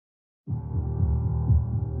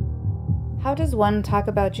How does one talk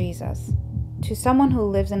about Jesus to someone who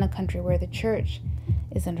lives in a country where the church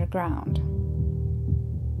is underground?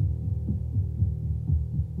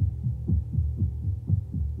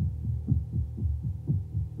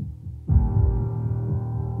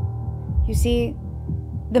 You see,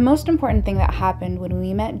 the most important thing that happened when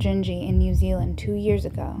we met Gingy in New Zealand 2 years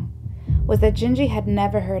ago was that Gingy had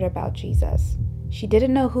never heard about Jesus. She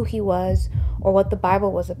didn't know who he was or what the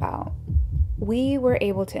Bible was about. We were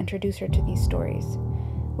able to introduce her to these stories.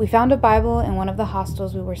 We found a Bible in one of the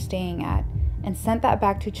hostels we were staying at and sent that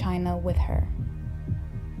back to China with her.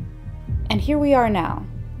 And here we are now,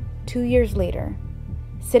 2 years later,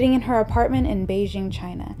 sitting in her apartment in Beijing,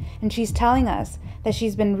 China, and she's telling us that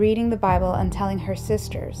she's been reading the Bible and telling her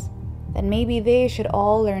sisters that maybe they should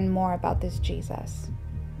all learn more about this Jesus.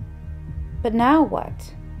 But now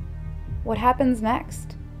what? What happens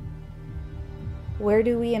next? Where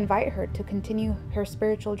do we invite her to continue her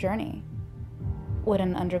spiritual journey? Would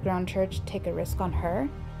an underground church take a risk on her?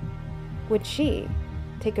 Would she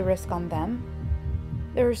take a risk on them?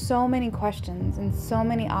 There are so many questions and so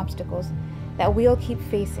many obstacles that we'll keep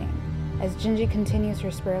facing as Gingy continues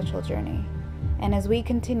her spiritual journey and as we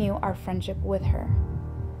continue our friendship with her.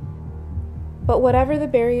 But whatever the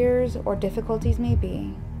barriers or difficulties may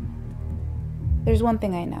be, there's one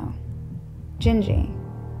thing I know. Gingy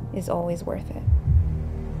is always worth it.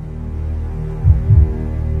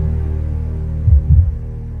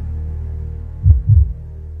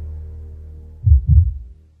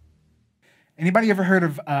 Anybody ever heard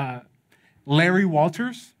of Larry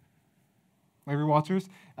Walters? Larry Walters,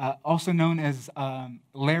 also known as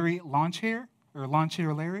Larry Lawnchair or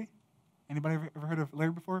Lawnchair Larry. Anybody ever heard of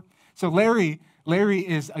Larry before? So Larry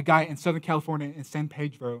is a guy in Southern California in San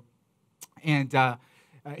Pedro, and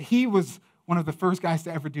he was one of the first guys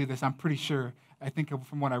to ever do this. I'm pretty sure. I think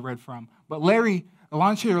from what I read from. But Larry,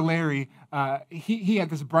 Lawnchair Larry, he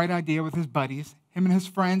had this bright idea with his buddies, him and his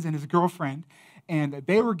friends and his girlfriend, and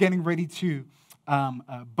they were getting ready to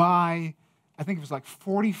buy, I think it was like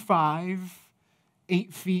 45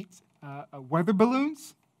 8-feet weather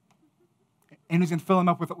balloons, and he was going to fill them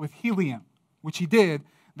up with helium, which he did.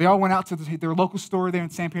 They all went out to their local store there in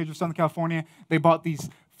San Pedro, Southern California. They bought these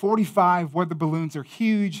 45 weather balloons. They're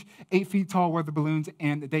huge, 8 feet tall weather balloons,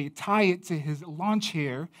 and they tie it to his lawn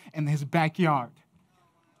chair in his backyard.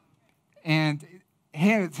 And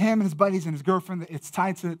it's him and his buddies and his girlfriend. It's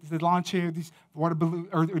tied to the lawn chair. These water balloons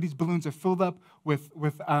or these balloons are filled up with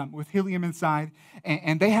helium inside.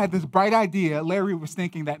 And they had this bright idea. Larry was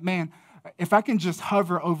thinking that, man, if I can just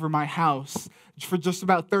hover over my house for just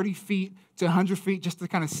about 30 feet to 100 feet, just to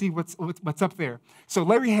kind of see what's up there. So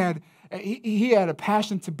Larry had a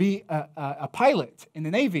passion to be a pilot in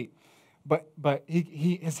the Navy, but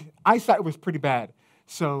his eyesight was pretty bad,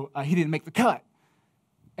 so he didn't make the cut.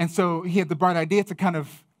 And so he had the bright idea to kind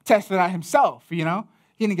of test it out himself, you know?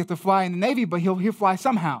 He didn't get to fly in the Navy, but he'll fly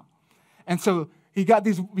somehow. And so he got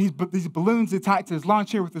these balloons tied to his lawn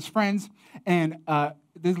chair with his friends, and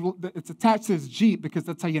it's attached to his Jeep because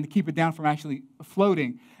that's how you're going to keep it down from actually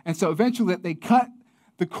floating. And so eventually they cut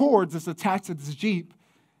the cords that's attached to this Jeep,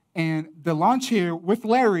 and the lawn chair with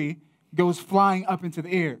Larry goes flying up into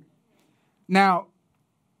the air. Now,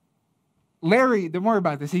 Larry, don't worry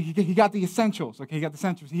about this. He got the essentials. Okay, he got the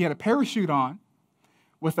essentials. He had a parachute on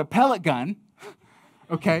with a pellet gun,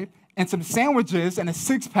 okay, and some sandwiches and a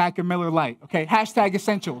 6-pack of Miller Lite. Okay, hashtag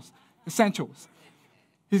essentials. Essentials.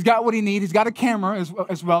 He's got what he needs. He's got a camera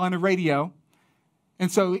as well and a radio.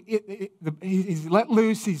 And so he's let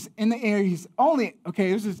loose. He's in the air. He's only, okay,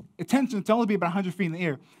 there's his attention to only be about 100 feet in the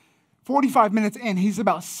air. 45 minutes in, he's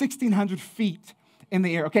about 1,600 feet in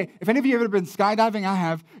the air. Okay, if any of you have ever been skydiving, I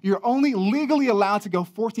have, you're only legally allowed to go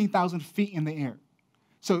 14,000 feet in the air.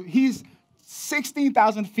 So he's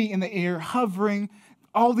 16,000 feet in the air, hovering,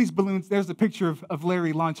 all these balloons. There's a picture of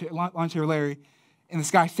Larry, lawn chair Larry, in the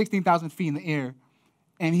sky, 16,000 feet in the air.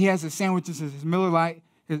 And he has his sandwiches, his Miller Lite,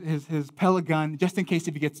 his pellet gun, just in case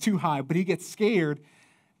if he gets too high. But he gets scared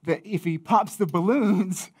that if he pops the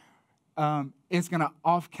balloons, it's going to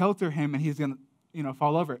off-kilter him and he's going to,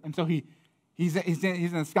 fall over. And so he's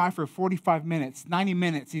in the sky for 45 minutes. 90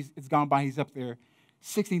 minutes it's gone by. He's up there,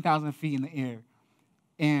 16,000 feet in the air.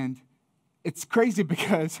 And it's crazy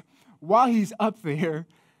because while he's up there,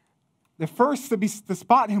 the first to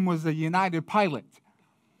spot him was a United pilot.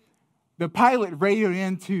 The pilot radioed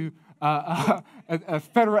into a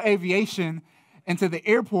Federal Aviation into the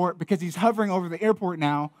airport because he's hovering over the airport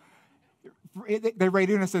now. They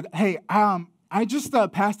radioed and said, "Hey, I just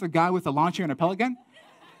passed a guy with a lawn chair and a pellet gun."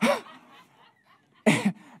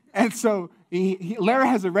 And so Larry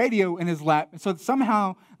has a radio in his lap, and so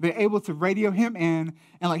somehow they're able to radio him in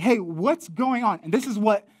and like, hey, what's going on? And this is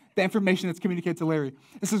what the information that's communicated to Larry.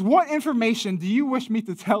 It says, what information do you wish me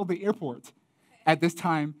to tell the airport at this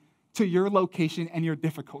time to your location and your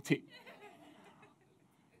difficulty?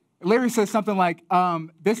 Larry says something like,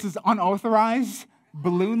 this is unauthorized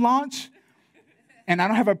balloon launch, and I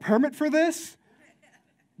don't have a permit for this,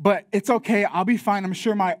 but it's okay. I'll be fine. I'm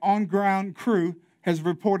sure my on-ground crew has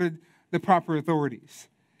reported the proper authorities.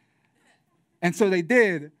 And so they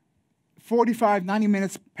did. 45, 90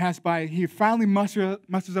 minutes passed by. He finally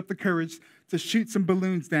musters up the courage to shoot some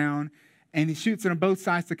balloons down, and he shoots it on both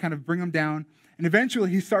sides to kind of bring them down. And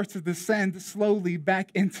eventually he starts to descend slowly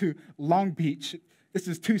back into Long Beach. This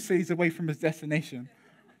is 2 cities away from his destination.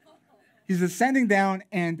 He's descending down,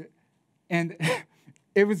 and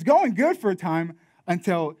it was going good for a time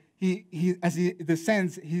until as he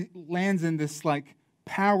descends, he lands in this like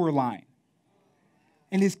power line.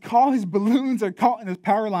 And his balloons are caught in this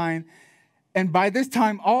power line. And by this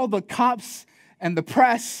time, all the cops and the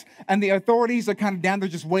press and the authorities are kind of down there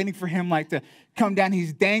just waiting for him like to come down.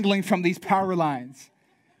 He's dangling from these power lines.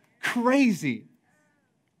 Crazy.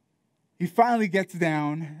 He finally gets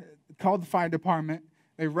down, called the fire department.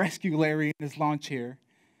 They rescue Larry in his lawn chair.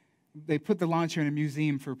 They put the lawn chair in a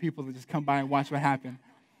museum for people to just come by and watch what happened.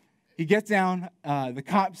 He gets down. The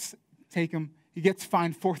cops take him. He gets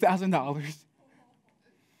fined $4,000.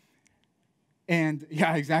 And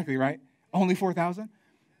yeah, exactly, right? Only $4,000?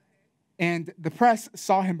 And the press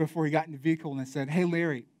saw him before he got in the vehicle and said, hey,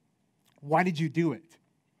 Larry, why did you do it?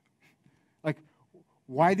 Like,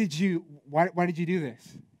 why did you do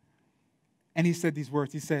this? And he said these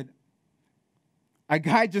words. He said, a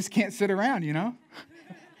guy just can't sit around, you know?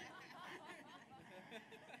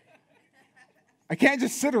 I can't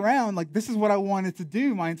just sit around. Like, this is what I wanted to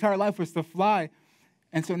do. My entire life was to fly.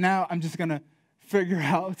 And so now I'm just going to figure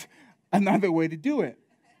out another way to do it.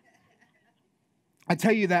 I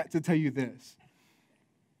tell you that to tell you this.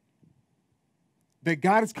 That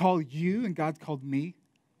God has called you and God's called me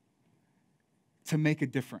to make a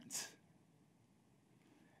difference.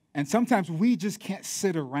 And sometimes we just can't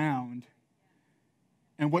sit around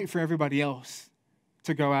and wait for everybody else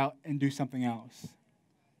to go out and do something else.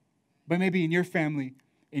 But maybe in your family,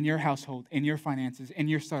 in your household, in your finances, in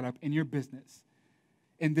your startup, in your business,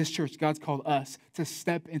 in this church, God's called us to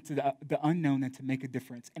step into the unknown and to make a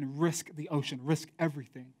difference and risk the ocean, risk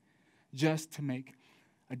everything just to make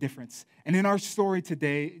a difference. And in our story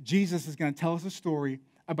today, Jesus is going to tell us a story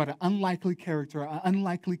about an unlikely character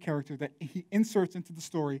that he inserts into the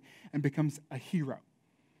story and becomes a hero.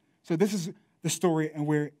 So this is the story and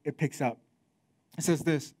where it picks up. It says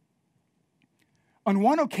this. On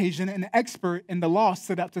one occasion, an expert in the law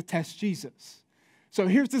set out to test Jesus. So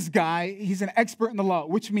here's this guy. He's an expert in the law,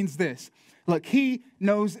 which means this. Look, he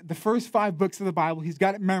knows the first 5 books of the Bible. He's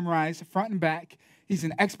got it memorized front and back. He's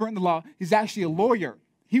an expert in the law. He's actually a lawyer.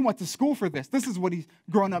 He went to school for this. This is what he's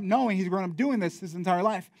grown up knowing. He's grown up doing this his entire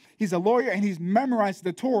life. He's a lawyer, and he's memorized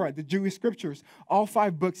the Torah, the Jewish scriptures, all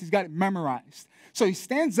 5 books. He's got it memorized. So he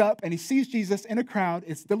stands up, and he sees Jesus in a crowd.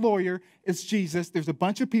 It's the lawyer. It's Jesus. There's a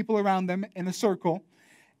bunch of people around them in a circle,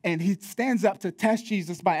 and he stands up to test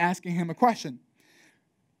Jesus by asking him a question.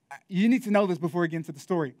 You need to know this before we get into the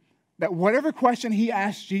story, that whatever question he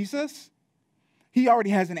asks Jesus, he already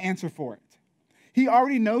has an answer for it. He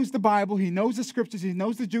already knows the Bible. He knows the scriptures. He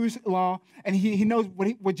knows the Jewish law. And he knows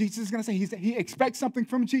what Jesus is going to say. He expects something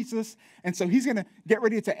from Jesus. And so he's going to get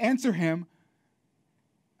ready to answer him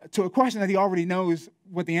to a question that he already knows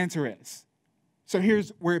what the answer is. So here's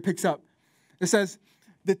where it picks up. It says,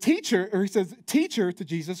 he says, teacher to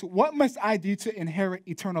Jesus, what must I do to inherit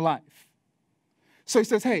eternal life? So he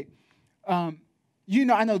says, hey, I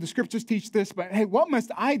know the scriptures teach this, but hey, what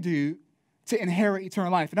must I do to inherit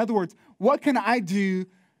eternal life? In other words, what can I do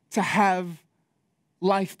to have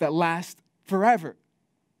life that lasts forever?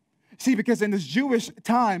 See, because in this Jewish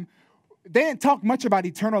time, they didn't talk much about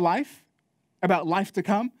eternal life, about life to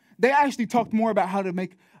come. They actually talked more about how to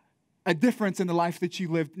make a difference in the life that you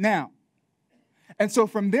live now. And so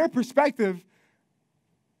from their perspective,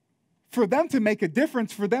 for them to make a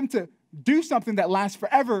difference, for them to do something that lasts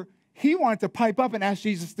forever, he wanted to pipe up and ask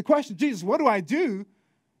Jesus the question, Jesus, what do I do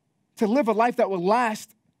to live a life that will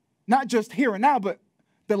last not just here and now, but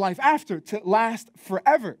the life after, to last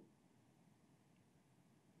forever?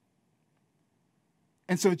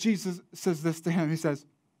 And so Jesus says this to him. He says,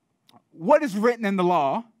 what is written in the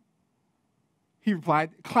law? He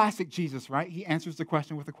replied, classic Jesus, right? He answers the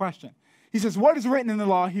question with a question. He says, what is written in the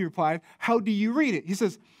law? He replied, how do you read it? He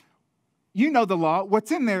says, you know the law, what's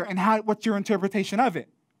in there, and what's your interpretation of it?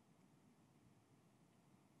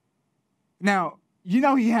 Now, you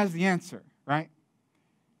know he has the answer, right?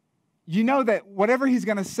 You know that whatever he's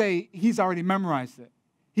going to say, he's already memorized it.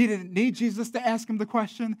 He didn't need Jesus to ask him the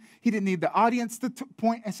question. He didn't need the audience to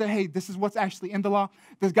point and say, hey, this is what's actually in the law.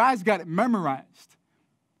 This guy's got it memorized.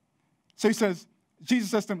 So he says, Jesus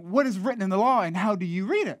says to him, what is written in the law and how do you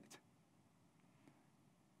read it?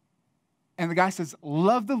 And the guy says,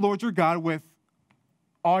 love the Lord your God with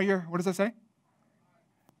all your, what does that say?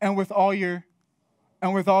 And with all your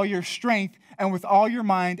strength and with all your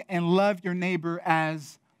mind, and love your neighbor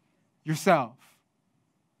as yourself.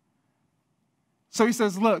 So he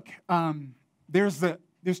says, look, there's the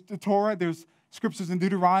Torah, there's scriptures in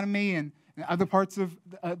Deuteronomy and other parts of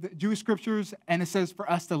the Jewish scriptures, and it says for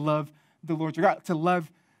us to love the Lord your God, to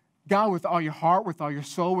love God with all your heart, with all your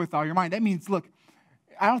soul, with all your mind. That means, look,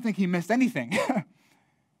 I don't think he missed anything.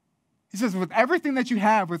 He says, with everything that you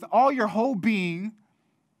have, with all your whole being,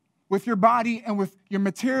 with your body and with your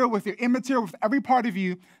material, with your immaterial, with every part of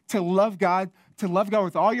you, to love God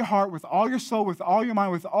with all your heart, with all your soul, with all your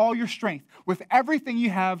mind, with all your strength, with everything you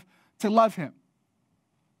have to love him.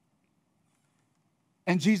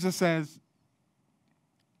 And Jesus says,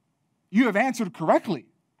 you have answered correctly.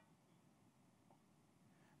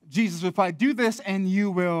 Jesus replied, do this and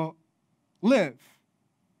you will live.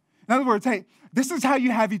 In other words, hey, this is how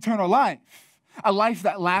you have eternal life. A life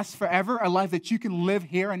that lasts forever, a life that you can live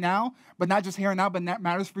here and now, but not just here and now, but that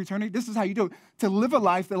matters for eternity. This is how you do it. To live a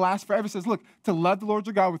life that lasts forever says, look, to love the Lord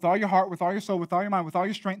your God with all your heart, with all your soul, with all your mind, with all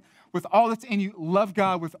your strength, with all that's in you. Love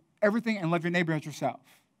God with everything and love your neighbor as yourself.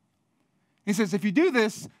 He says, if you do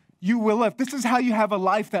this, you will live. This is how you have a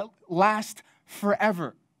life that lasts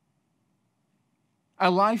forever. A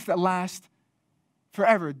life that lasts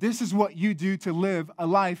forever. This is what you do to live a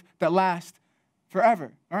life that lasts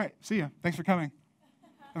forever. All right, see ya. Thanks for coming.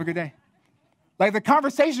 Have a good day. Like, the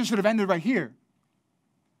conversation should have ended right here.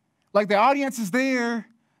 Like, the audience is there.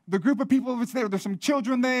 The group of people is there. There's some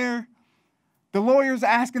children there. The lawyer's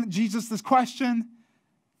asking Jesus this question.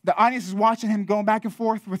 The audience is watching him going back and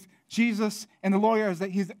forth with Jesus and the lawyer as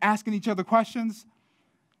he's asking each other questions.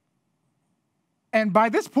 And by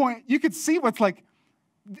this point, you could see what's like,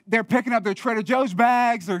 they're picking up their Trader Joe's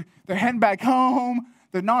bags, or they're heading back home.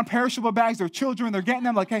 They're non-perishable bags, they're children, they're getting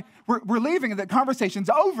them like, hey, we're leaving and the conversation's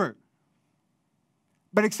over.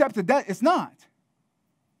 But except that it's not.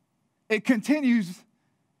 It continues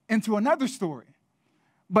into another story.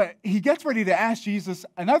 But he gets ready to ask Jesus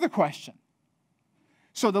another question.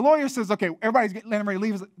 So the lawyer says, okay, everybody's getting ready to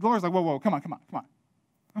leave. The lawyer's like, whoa, come on.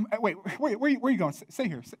 Wait, where are you going? Stay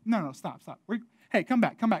here. No, stop. Hey, come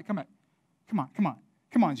back. Come on,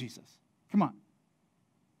 Jesus. Come on.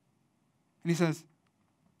 And he says,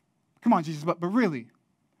 come on, Jesus, but really,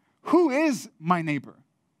 who is my neighbor?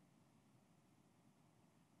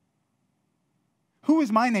 Who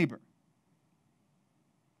is my neighbor?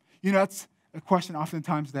 You know, that's a question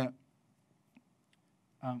oftentimes that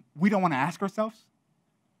we don't want to ask ourselves,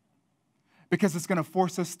 because it's going to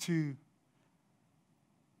force us to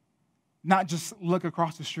not just look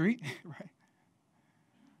across the street, right?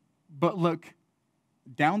 But look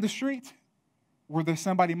down the street where there's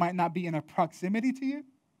somebody might not be in a proximity to you.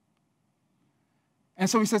 And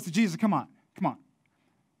so he says to Jesus, come on.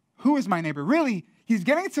 Who is my neighbor? Really, he's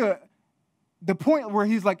getting to the point where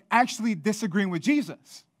he's like actually disagreeing with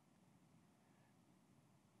Jesus.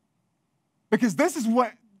 Because this is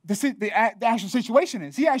what the actual situation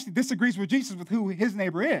is. He actually disagrees with Jesus with who his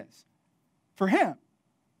neighbor is. For him,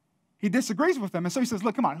 he disagrees with them. And so he says,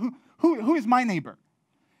 look, come on, who is my neighbor?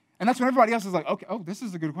 And that's when everybody else is like, okay, this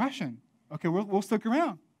is a good question. Okay, we'll stick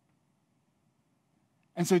around.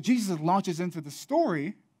 And so Jesus launches into the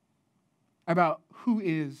story about who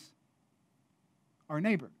is our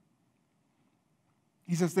neighbor.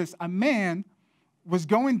 He says this, a man was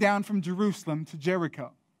going down from Jerusalem to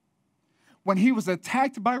Jericho. When he was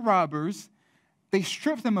attacked by robbers, they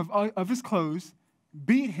stripped him of his clothes,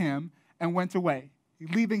 beat him, and went away,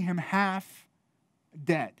 leaving him half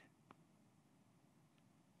dead.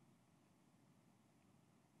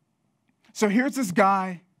 So here's this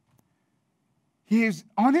guy. He is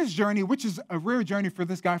on his journey, which is a rare journey for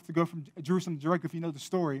this guy to go from Jerusalem to Jericho, if you know the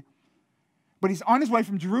story. But he's on his way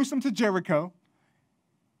from Jerusalem to Jericho,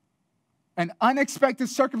 and unexpected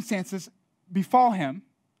circumstances befall him.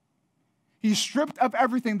 He's stripped of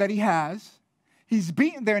everything that he has. He's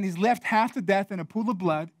beaten there, and he's left half to death in a pool of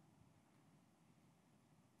blood.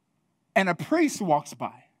 And a priest walks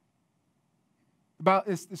by.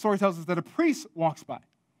 The story tells us that a priest walks by.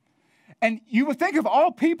 And you would think of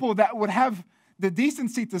all people that would have the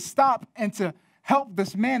decency to stop and to help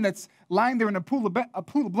this man that's lying there in a pool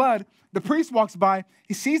of blood. The priest walks by.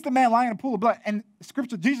 He sees the man lying in a pool of blood. And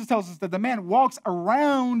Scripture, Jesus tells us that the man walks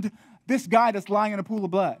around this guy that's lying in a pool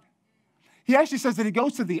of blood. He actually says that he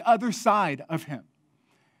goes to the other side of him.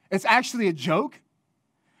 It's actually a joke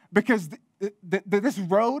because this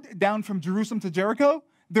road down from Jerusalem to Jericho,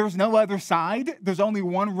 there's no other side. There's only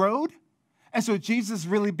one road. And so Jesus is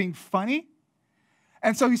really being funny.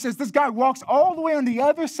 And so he says this guy walks all the way on the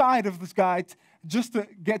other side of this guy just to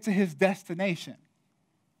get to his destination.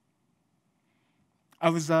 I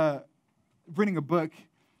was reading a book.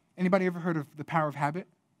 Anybody ever heard of The Power of Habit?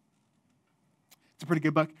 It's a pretty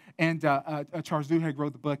good book. And Charles Duhigg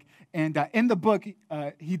wrote the book. And in the book,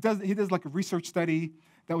 he does like a research study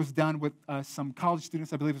that was done with some college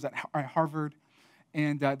students. I believe it was at Harvard.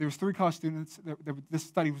 And there was 3 college students that this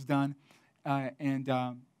study was done.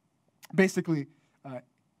 Basically,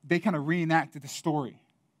 they kind of reenacted the story.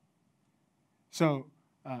 So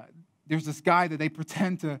there's this guy that they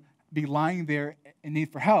pretend to be lying there in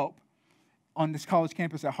need for help on this college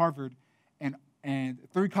campus at Harvard. And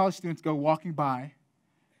 3 college students go walking by,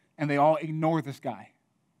 and they all ignore this guy.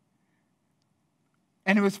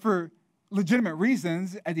 And it was for legitimate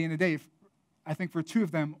reasons at the end of the day. I think for 2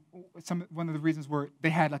 of them, one of the reasons were they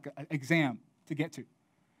had like an exam to get to.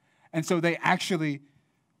 And so they actually,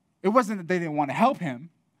 it wasn't that they didn't want to help him.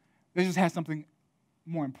 They just had something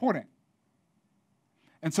more important.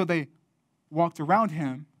 And so they walked around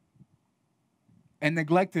him and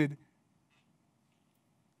neglected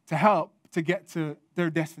to help to get to their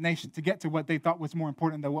destination, to get to what they thought was more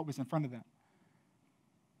important than what was in front of them.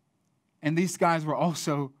 And these guys were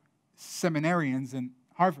also seminarians in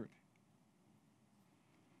Harvard.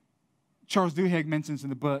 Charles Duhigg mentions in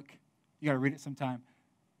the book, you got to read it sometime,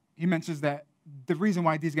 he mentions that the reason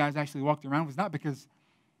why these guys actually walked around was not because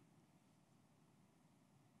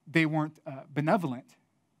they weren't benevolent,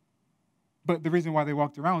 but the reason why they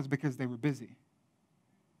walked around was because they were busy.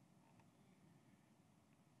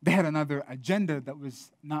 They had another agenda that was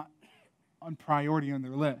not on priority on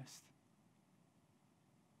their list.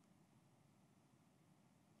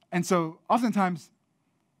 And so oftentimes,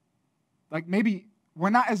 like maybe we're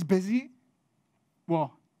not as busy.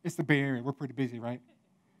 Well, it's the Bay Area. We're pretty busy, right?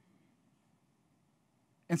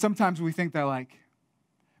 And sometimes we think that like,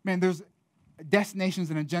 man, there's destinations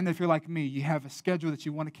and agenda. If you're like me, you have a schedule that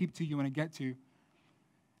you want to keep to, you want to get to.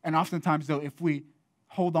 And oftentimes, though, if we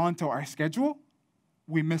hold on to our schedule,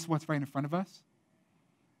 we miss what's right in front of us.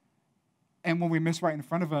 And when we miss right in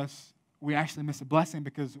front of us, we actually miss a blessing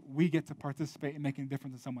because we get to participate in making a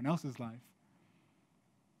difference in someone else's life.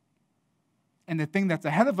 And the thing that's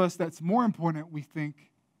ahead of us that's more important, we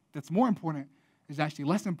think that's more important, is actually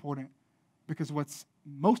less important because what's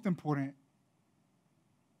most important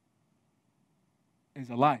is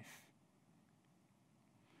a life,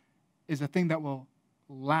 is a thing that will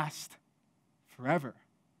last forever.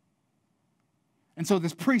 And so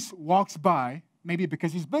this priest walks by, maybe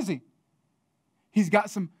because he's busy. He's got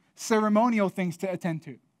some ceremonial things to attend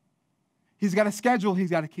to. He's got a schedule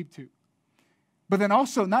he's got to keep to. But then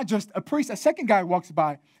also, not just a priest, a second guy walks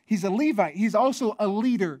by. He's a Levite. He's also a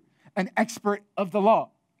leader, an expert of the law.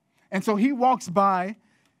 And so he walks by,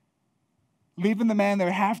 leaving the man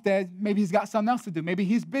there half dead. Maybe he's got something else to do. Maybe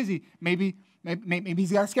he's busy. Maybe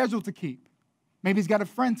he's got a schedule to keep. Maybe he's got a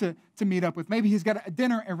friend to meet up with. Maybe he's got a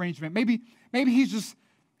dinner arrangement. Maybe he's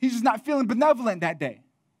just not feeling benevolent that day.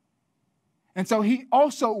 And so he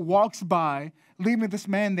also walks by, leaving this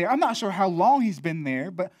man there. I'm not sure how long he's been there,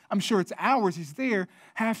 but I'm sure it's hours he's there,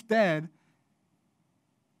 half dead.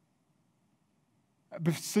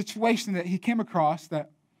 The situation that he came across that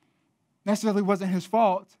necessarily wasn't his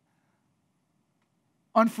fault.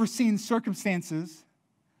 Unforeseen circumstances,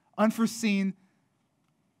 unforeseen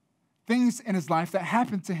things in his life that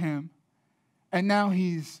happened to him, and now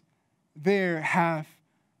he's there half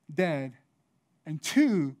dead. And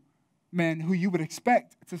 2 men who you would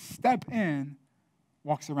expect to step in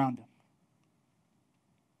walks around him.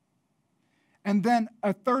 And then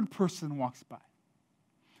a 3rd person walks by.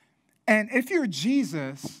 And if you're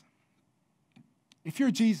Jesus,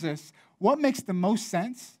 what makes the most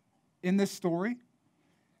sense in this story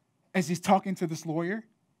as he's talking to this lawyer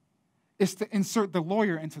is to insert the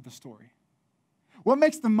lawyer into the story. What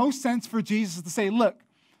makes the most sense for Jesus is to say, look,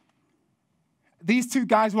 these 2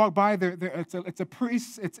 guys walk by. It's a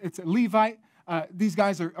priest. It's a Levite. These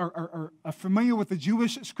guys are familiar with the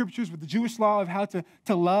Jewish scriptures, with the Jewish law of how to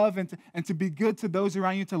love and to be good to those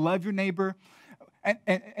around you, to love your neighbor. And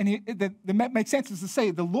the makes sense is to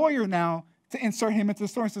say the lawyer now, to insert him into the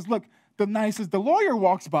story, and says, look, the lawyer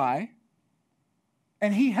walks by,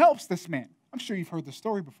 and he helps this man. I'm sure you've heard the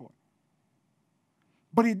story before.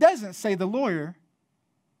 But he doesn't say the lawyer.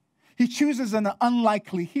 He chooses an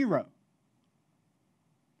unlikely hero.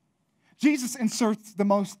 Jesus inserts the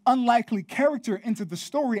most unlikely character into the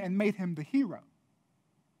story and made him the hero.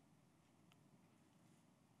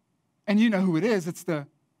 And you know who it is. It's the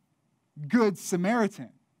Good Samaritan.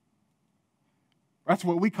 That's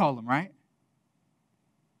what we call him, right?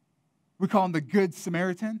 We call him the Good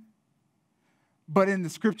Samaritan. But in the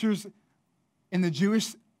scriptures, in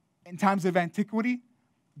times of antiquity,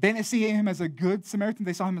 they didn't see him as a good Samaritan.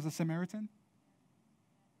 They saw him as a Samaritan.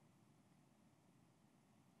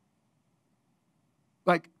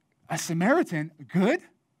 Like, a Samaritan, good?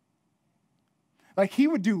 Like, he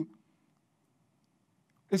would do,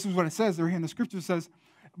 this is what it says, right here in the scripture, it says,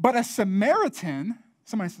 but a Samaritan,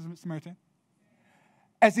 somebody says Samaritan,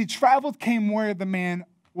 as he traveled, came where the man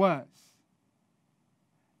was.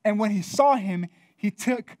 And when he saw him, he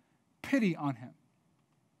took pity on him.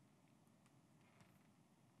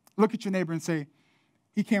 Look at your neighbor and say,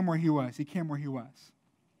 he came where he was. He came where he was.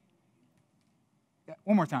 Yeah,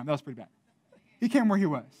 one more time. That was pretty bad. He came where he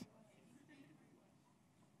was.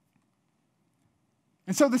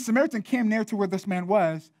 And so the Samaritan came near to where this man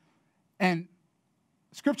was, and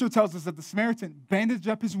Scripture tells us that the Samaritan bandaged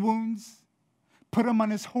up his wounds, put him on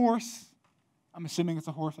his horse. I'm assuming it's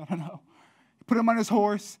a horse, I don't know. Put him on his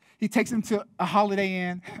horse. He takes him to a Holiday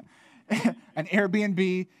Inn, an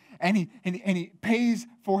Airbnb, and he pays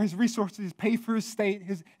for his resources, pays for his stay,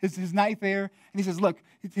 his night there. And he says, look,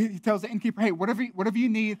 he tells the innkeeper, hey, whatever you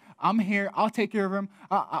need, I'm here. I'll take care of him.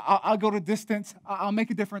 I'll go to distance. I'll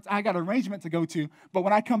make a difference. I got an arrangement to go to. But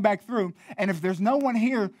when I come back through, and if there's no one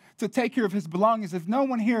here to take care of his belongings, if no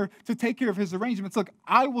one here to take care of his arrangements, look,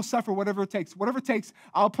 I will suffer whatever it takes. Whatever it takes,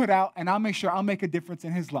 I'll put out, and I'll make sure I'll make a difference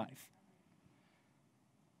in his life.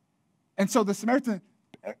 And so the Samaritan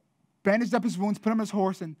bandaged up his wounds, put him on his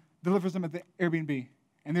horse, and delivers him at the Airbnb.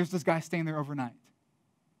 And there's this guy staying there overnight.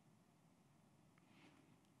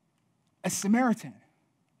 A Samaritan,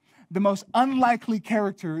 the most unlikely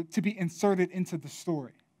character to be inserted into the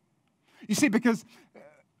story. You see, because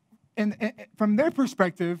from their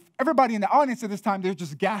perspective, everybody in the audience at this time, they're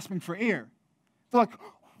just gasping for air. They're like,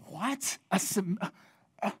 what?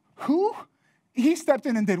 Who? He stepped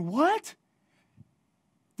in and did what?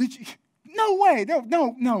 Did you? No way.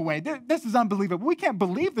 No way. This is unbelievable. We can't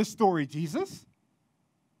believe this story, Jesus.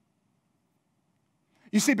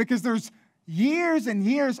 You see, because there's years and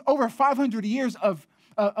years, over 500 years of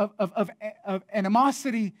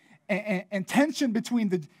animosity and tension between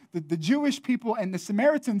the Jewish people and the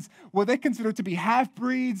Samaritans, where they considered to be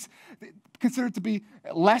half-breeds, considered to be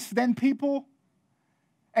less than people.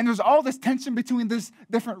 And there's all this tension between these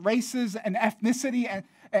different races and ethnicity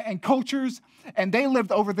and cultures, and they lived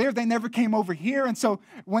over there. They never came over here. And so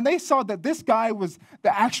when they saw that this guy was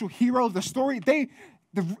the actual hero of the story, the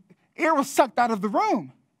air was sucked out of the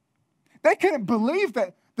room. They couldn't believe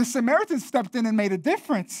that the Samaritans stepped in and made a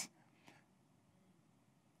difference.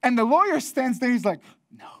 And the lawyer stands there, he's like,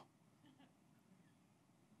 no.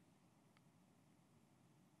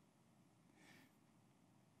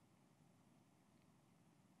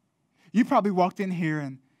 You probably walked in here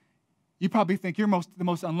and you probably think you're the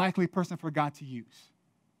most unlikely person for God to use.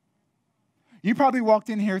 You probably walked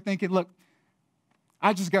in here thinking, look,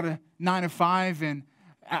 I just got a 9 to 5 and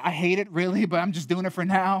I hate it really, but I'm just doing it for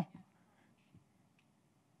now.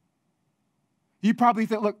 You probably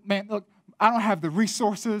think, look, I don't have the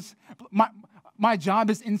resources. My job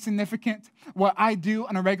is insignificant. What I do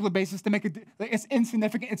on a regular basis to make it's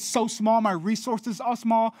insignificant. It's so small. My resources are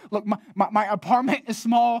small. Look, my apartment is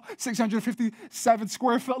small, 657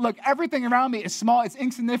 square foot. Look, everything around me is small. It's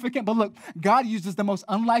insignificant. But look, God uses the most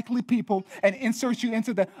unlikely people and inserts you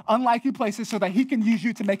into the unlikely places so that he can use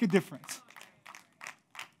you to make a difference.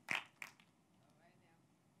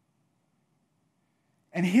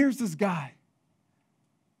 And here's this guy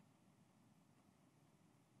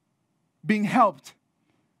being helped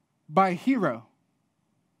by a hero.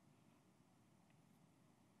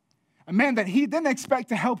 A man that he didn't expect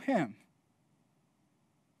to help him.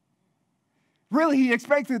 Really, he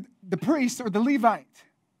expected the priest or the Levite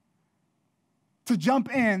to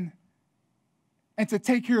jump in and to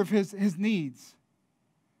take care of his needs.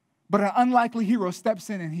 But an unlikely hero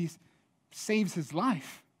steps in and he saves his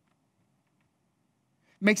life.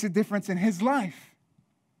 Makes a difference in his life.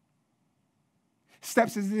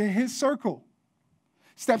 Steps into his circle,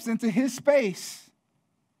 steps into his space.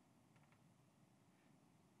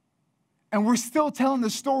 And we're still telling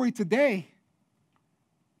the story today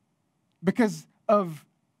because of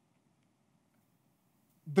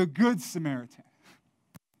the Good Samaritan.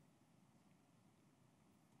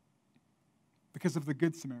 Because of the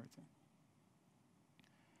Good Samaritan.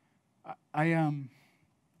 I'm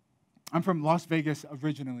from Las Vegas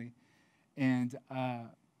originally, and I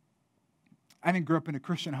didn't grow up in a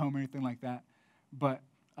Christian home or anything like that. But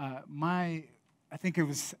I think it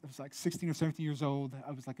was like 16 or 17 years old.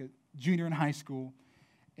 I was like a junior in high school,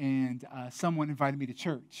 and someone invited me to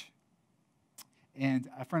church. And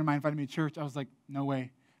a friend of mine invited me to church. I was like, no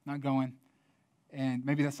way, not going. And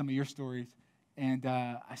maybe that's some of your stories. And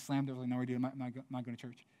I slammed it. I was like, no, dude, I'm not going to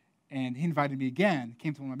church. And he invited me again.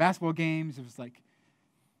 Came to one of my basketball games. It was like,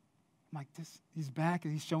 I'm like, he's back,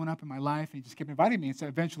 and he's showing up in my life. And he just kept inviting me. And so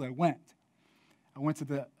eventually I went. I went to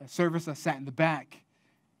the service. I sat in the back.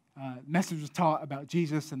 Message was taught about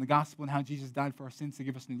Jesus and the gospel and how Jesus died for our sins to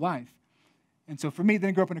give us new life. And so for me,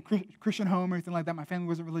 didn't grow up in a Christian home or anything like that. My family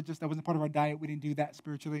wasn't religious. That wasn't part of our diet. We didn't do that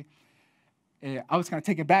spiritually. I was kind of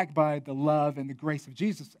taken back by the love and the grace of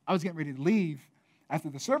Jesus. I was getting ready to leave after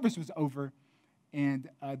the service was over, and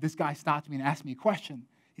this guy stopped me and asked me a question.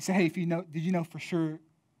 He said, hey, did you know for sure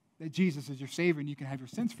that Jesus is your Savior and you can have your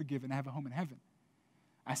sins forgiven and have a home in heaven?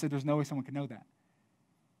 I said, there's no way someone can know that.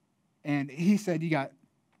 And he said, you got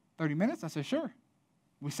 30 minutes? I said, sure.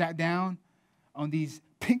 We sat down on these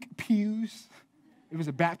pink pews. It was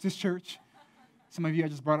a Baptist church. Some of you, I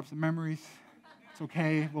just brought up some memories. It's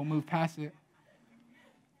okay. We'll move past it.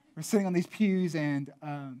 We're sitting on these pews, and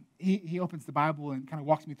he opens the Bible and kind of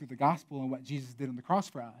walks me through the gospel and what Jesus did on the cross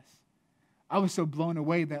for us. I was so blown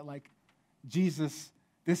away that, like, Jesus,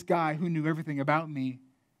 this guy who knew everything about me,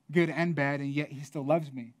 good and bad, and yet he still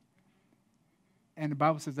loves me. And the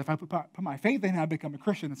Bible says if I put my faith in him, I become a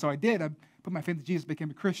Christian. And so I did. I put my faith in Jesus,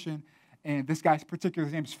 became a Christian. And this guy's particular,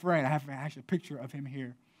 his name is Fred. I have actually a picture of him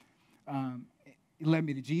here. He led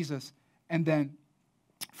me to Jesus. And then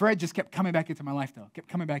Fred just kept coming back into my life, though. Kept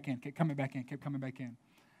coming back in, kept coming back in, kept coming back in.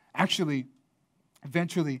 Actually,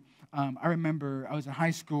 eventually, I remember I was in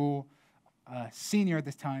high school, senior at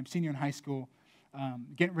this time, senior in high school,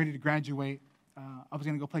 getting ready to graduate. I was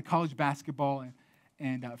going to go play college basketball,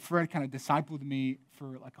 and Fred kind of discipled me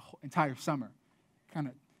for like a whole entire summer. Kind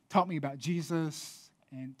of taught me about Jesus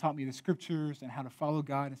and taught me the scriptures and how to follow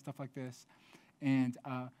God and stuff like this. And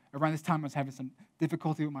around this time, I was having some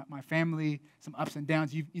difficulty with my family, some ups and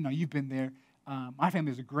downs. You've been there. My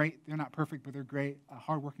family is great. They're not perfect, but they're great,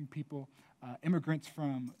 hardworking people. Immigrants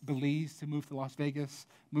from Belize to move to Las Vegas,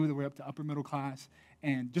 moved their way up to upper middle class,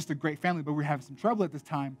 and just a great family. But we were having some trouble at this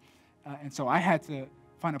time, and so I had to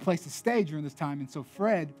find a place to stay during this time. And so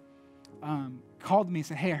Fred called me and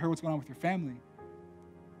said, "Hey, I heard what's going on with your family.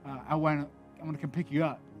 I want to come pick you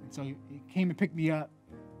up." And so he came and picked me up.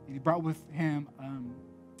 And he brought with him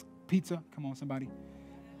pizza. Come on, somebody.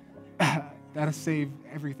 That'll save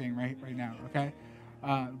everything right now, okay?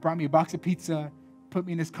 Brought me a box of pizza, put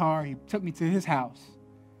me in his car. He took me to his house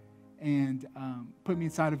and put me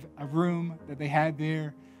inside of a room that they had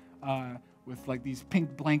there with like these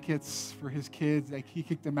pink blankets for his kids. Like he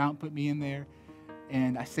kicked them out and put me in there.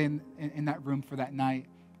 And I stayed in that room for that night.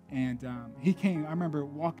 And he came, I remember,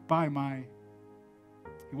 walked by my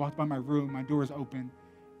room. My door was open.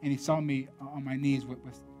 And he saw me on my knees with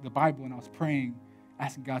the Bible, and I was praying,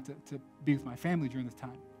 asking God to be with my family during this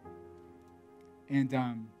time. And,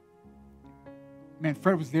 man,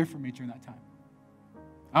 Fred was there for me during that time.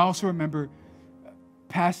 I also remember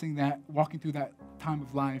walking through that time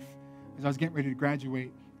of life as I was getting ready to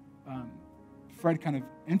graduate. Fred kind of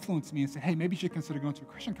influenced me and said, hey, maybe you should consider going to a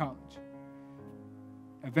Christian college.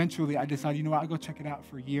 Eventually, I decided, you know what, I'll go check it out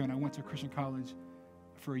for a year, and I went to a Christian college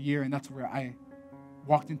for a year, and that's where I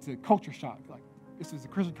walked into culture shock. Like, this is a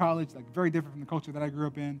Christian college, like very different from the culture that I grew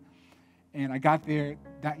up in. And I got there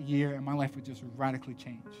that year, and my life would just radically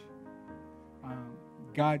change.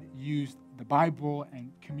 God used the Bible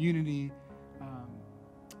and community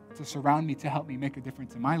to surround me, to help me make a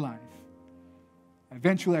difference in my life.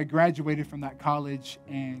 Eventually, I graduated from that college,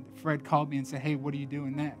 and Fred called me and said, hey, what are you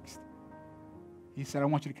doing next? He said, I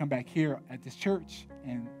want you to come back here at this church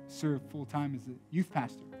and serve full-time as a youth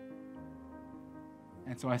pastor.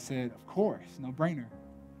 And so I said, of course, no brainer.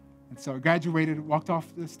 And so I graduated, walked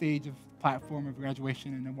off the stage of the platform of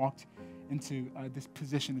graduation, and then walked into this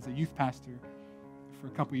position as a youth pastor for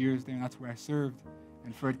a couple years there, and that's where I served.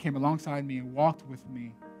 And Fred came alongside me and walked with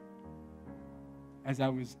me as I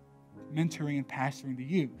was mentoring and pastoring the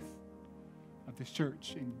youth of this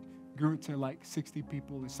church, and grew it to like 60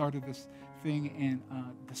 people. It started this thing in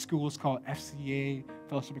the schools called FCA,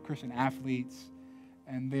 Fellowship of Christian Athletes,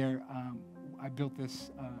 and there I built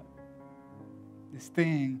this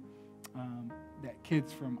thing that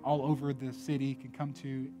kids from all over the city can come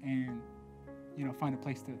to and, find a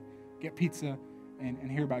place to get pizza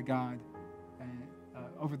and hear about God. And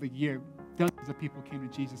over the year, dozens of people came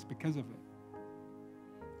to Jesus because of it.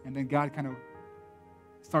 And then God kind of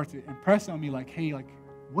started to impress on me like, hey, like,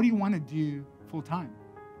 what do you want to do full time?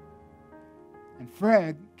 And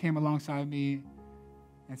Fred came alongside me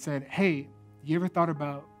and said, hey, you ever thought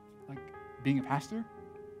about like being a pastor?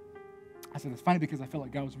 I said, it's funny because I felt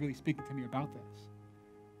like God was really speaking to me about this.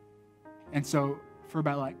 And so for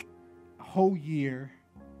about like a whole year,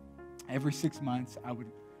 every 6 months, I would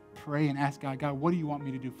pray and ask God, God, what do you want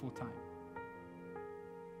me to do full time?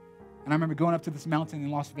 And I remember going up to this mountain in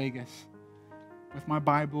Las Vegas with my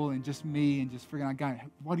Bible and just me and just figuring out, God,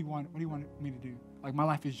 what do you want me to do? Like, my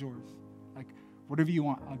life is yours. Like, whatever you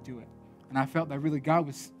want, I'll do it. And I felt that really God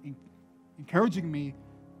was encouraging me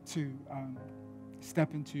to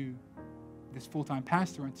step into this full-time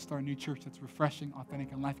pastor and to start a new church that's refreshing,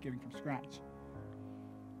 authentic, and life-giving from scratch.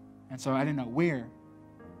 And so I didn't know where.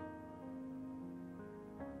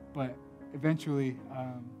 But eventually,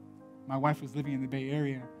 my wife was living in the Bay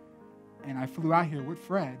Area, and I flew out here with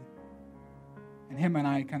Fred, and him and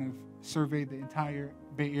I kind of surveyed the entire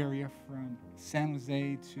Bay Area from San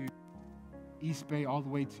Jose to East Bay all the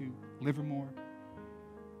way to Livermore.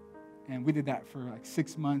 And we did that for like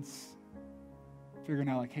 6 months, figuring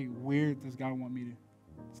out like, hey, where does God want me to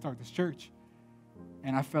start this church?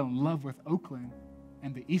 And I fell in love with Oakland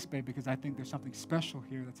and the East Bay because I think there's something special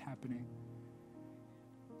here that's happening.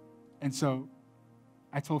 And so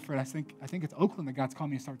I told Fred, I think it's Oakland that God's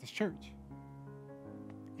calling me to start this church.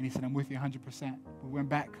 And he said, I'm with you 100%. We went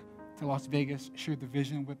back to Las Vegas, shared the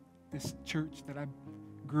vision with this church that I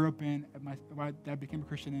grew up in, that I became a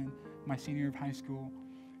Christian in my senior year of high school,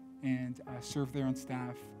 and I served there on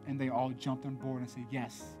staff, and they all jumped on board and said,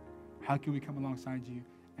 yes, how can we come alongside you?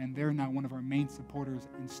 And they're now one of our main supporters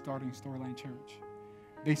in starting Storyline Church.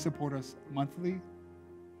 They support us monthly.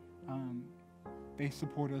 They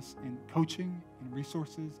support us in coaching and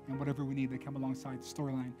resources and whatever we need. They come alongside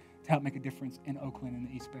Storyline to help make a difference in Oakland and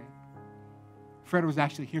the East Bay. Fred was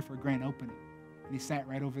actually here for a grand opening, and he sat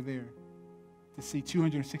right over there to see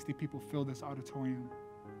 260 people fill this auditorium,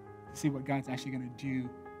 to see what God's actually going to do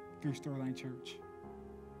through Storyline Church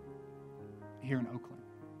here in Oakland.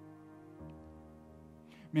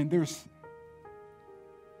 Man, there's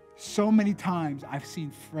so many times I've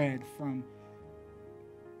seen Fred from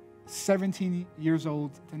 17 years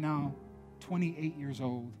old to now 28 years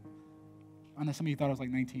old. I know some of you thought I was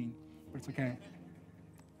like 19, but it's okay.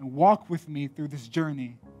 And walk with me through this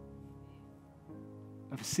journey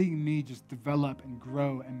of seeing me just develop and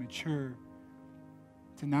grow and mature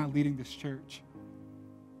to now leading this church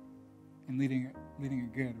and leading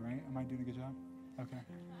it good, right? Am I doing a good job?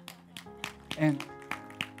 Okay.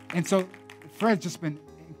 And so Fred's just been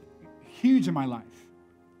huge in my life.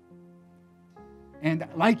 And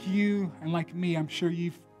like you and like me, I'm sure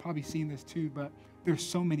you've probably seen this too, but there's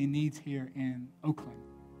so many needs here in Oakland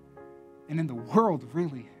and in the world,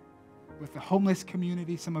 really, with the homeless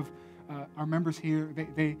community. Some of our members here,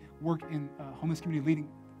 they work in homeless community, leading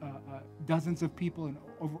dozens of people in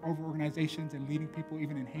over organizations and leading people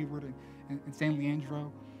even in Hayward and San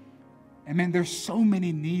Leandro. And man, there's so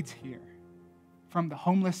many needs here, from the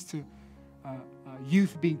homeless to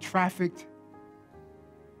youth being trafficked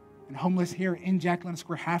and homeless here in Jack London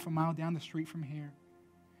Square, half a mile down the street from here.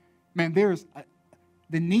 Man,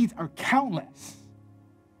 the needs are countless.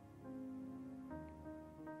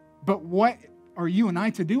 But what are you and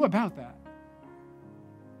I to do about that?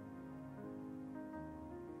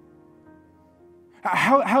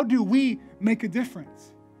 How do we make a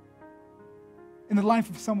difference in the life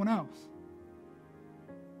of someone else?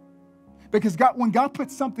 Because when God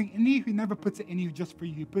puts something in you, He never puts it in you just for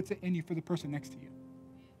you. He puts it in you for the person next to you.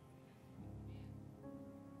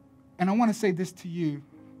 And I want to say this to you.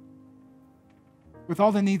 With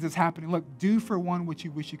all the needs that's happening, look, do for one what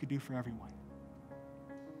you wish you could do for everyone.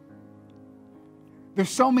 There's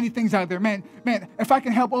so many things out there. Man, if I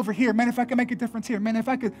can help over here, man, if I can make a difference here, man, if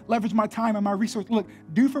I could leverage my time and my resources, look,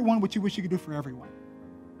 do for one what you wish you could do for everyone.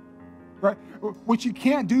 Right? What you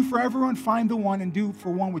can't do for everyone, find the one and do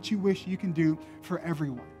for one what you wish you can do for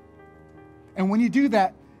everyone. And when you do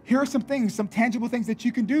that, here are some things, some tangible things that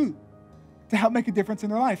you can do to help make a difference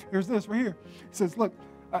in their life. Here's this right here. It says, look,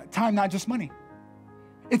 time, not just money.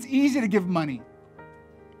 It's easy to give money,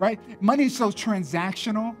 right? Money is so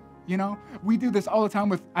transactional, you know? We do this all the time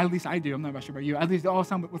with, at least I do, I'm not sure about you, at least all the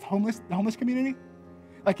time with the homeless community.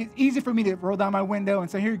 Like, it's easy for me to roll down my window and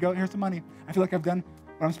say, here you go, here's the money. I feel like I've done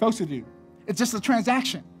what I'm supposed to do. It's just a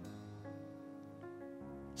transaction.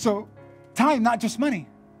 So, time, not just money.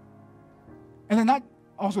 And then not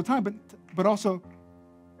also time, but also,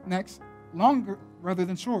 next, longer rather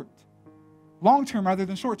than short. Long term rather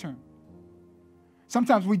than short term.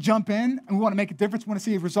 Sometimes we jump in and we want to make a difference, we want to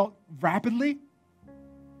see a result rapidly.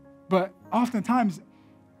 But oftentimes,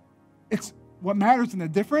 it's what matters in the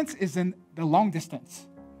difference is in the long distance,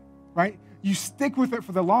 right? You stick with it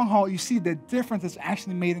for the long haul, you see the difference that's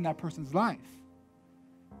actually made in that person's life.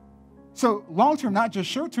 So long-term, not just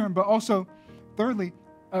short-term, but also, thirdly,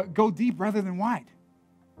 go deep rather than wide,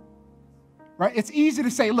 right? It's easy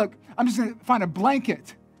to say, look, I'm just going to find a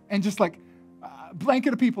blanket and just like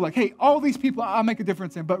blanket of people like, hey, all these people I'll make a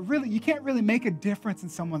difference in. But really, you can't really make a difference in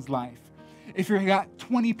someone's life if you've got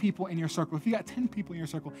 20 people in your circle, if you got 10 people in your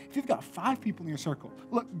circle, if you've got 5 people in your circle.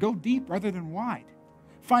 Look, go deep rather than wide.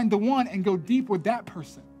 Find the one and go deep with that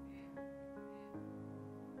person.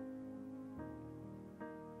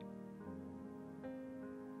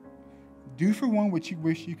 Do for one what you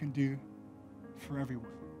wish you can do for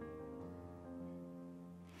everyone.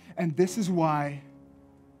 And this is why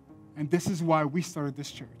we started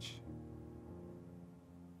this church.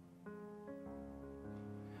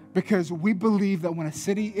 Because we believe that when a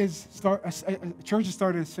church is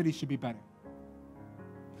started, a city should be better.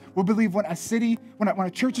 We believe when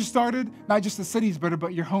a church is started, not just the city is better,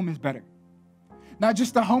 but your home is better. Not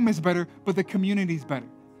just the home is better, but the community is better.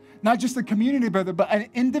 Not just the community better, but an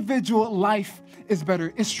individual life is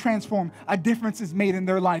better, is transformed. A difference is made in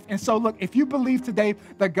their life. And so, look, if you believe today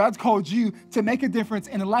that God's called you to make a difference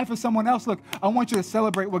in the life of someone else, look, I want you to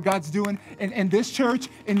celebrate what God's doing in this church,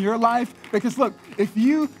 in your life. Because, look, if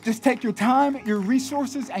you just take your time, your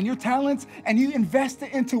resources, and your talents, and you invest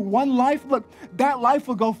it into one life, look, that life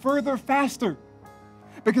will go further, faster.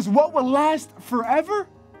 Because what will last forever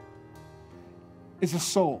is a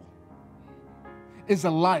soul. Is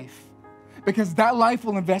a life, because that life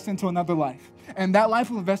will invest into another life, and that life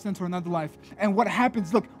will invest into another life. And what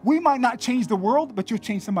happens, look, we might not change the world, but you'll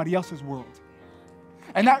change somebody else's world.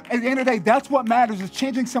 And that, at the end of the day, that's what matters, is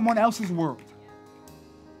changing someone else's world.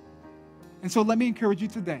 And so let me encourage you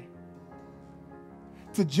today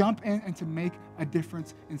to jump in and to make a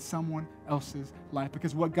difference in someone else's life,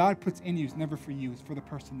 because what God puts in you is never for you, it's for the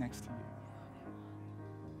person next to you.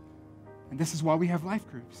 And this is why we have life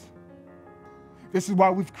groups. This is why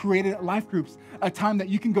we've created life groups, a time that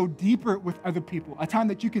you can go deeper with other people, a time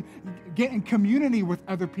that you can get in community with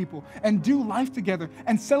other people and do life together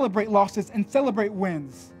and celebrate losses and celebrate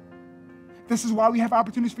wins. This is why we have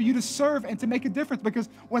opportunities for you to serve and to make a difference, because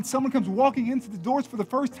when someone comes walking into the doors for the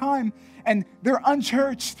first time and they're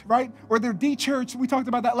unchurched, right, or they're de-churched, we talked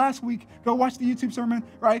about that last week, go watch the YouTube sermon,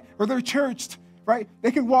 right, or they're churched, right,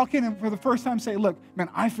 they can walk in and for the first time say, look, man,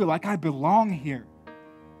 I feel like I belong here.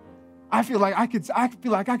 I feel like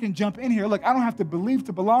I can jump in here. Look, I don't have to believe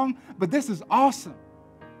to belong, but this is awesome.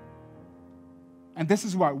 And this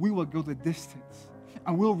is why we will go the distance,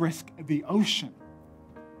 and we'll risk the ocean.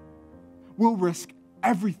 We'll risk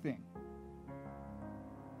everything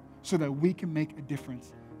so that we can make a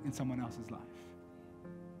difference in someone else's life.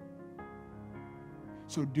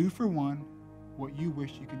 So do for one what you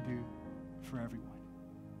wish you could do for everyone.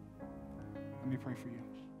 Let me pray for you.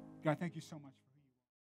 God, thank you so much.